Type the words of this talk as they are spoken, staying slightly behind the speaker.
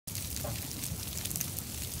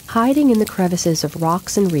Hiding in the crevices of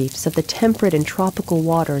rocks and reefs of the temperate and tropical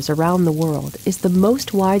waters around the world is the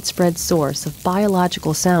most widespread source of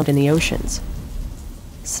biological sound in the oceans.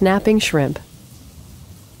 Snapping shrimp.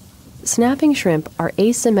 Snapping shrimp are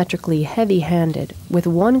asymmetrically heavy-handed, with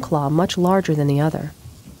one claw much larger than the other.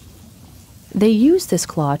 They use this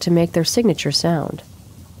claw to make their signature sound.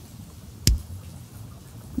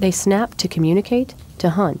 They snap to communicate, to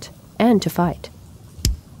hunt, and to fight.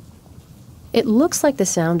 It looks like the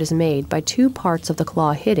sound is made by two parts of the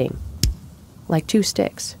claw hitting, like two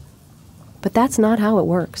sticks. But that's not how it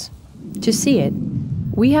works. To see it,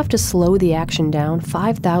 we have to slow the action down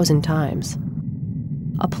 5,000 times.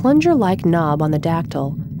 A plunger-like knob on the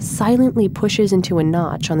dactyl silently pushes into a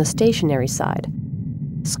notch on the stationary side,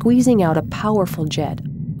 squeezing out a powerful jet,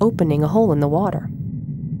 opening a hole in the water.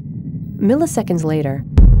 Milliseconds later,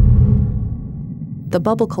 the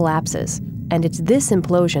bubble collapses, and it's this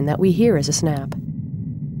implosion that we hear as a snap.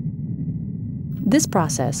 This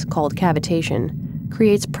process, called cavitation,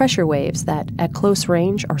 creates pressure waves that, at close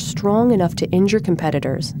range, are strong enough to injure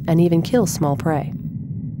competitors and even kill small prey.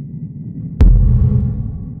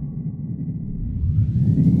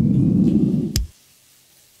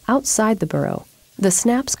 Outside the burrow, the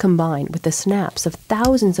snaps combine with the snaps of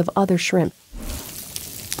thousands of other shrimp,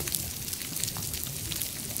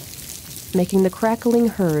 making the crackling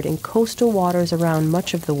heard in coastal waters around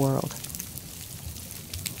much of the world.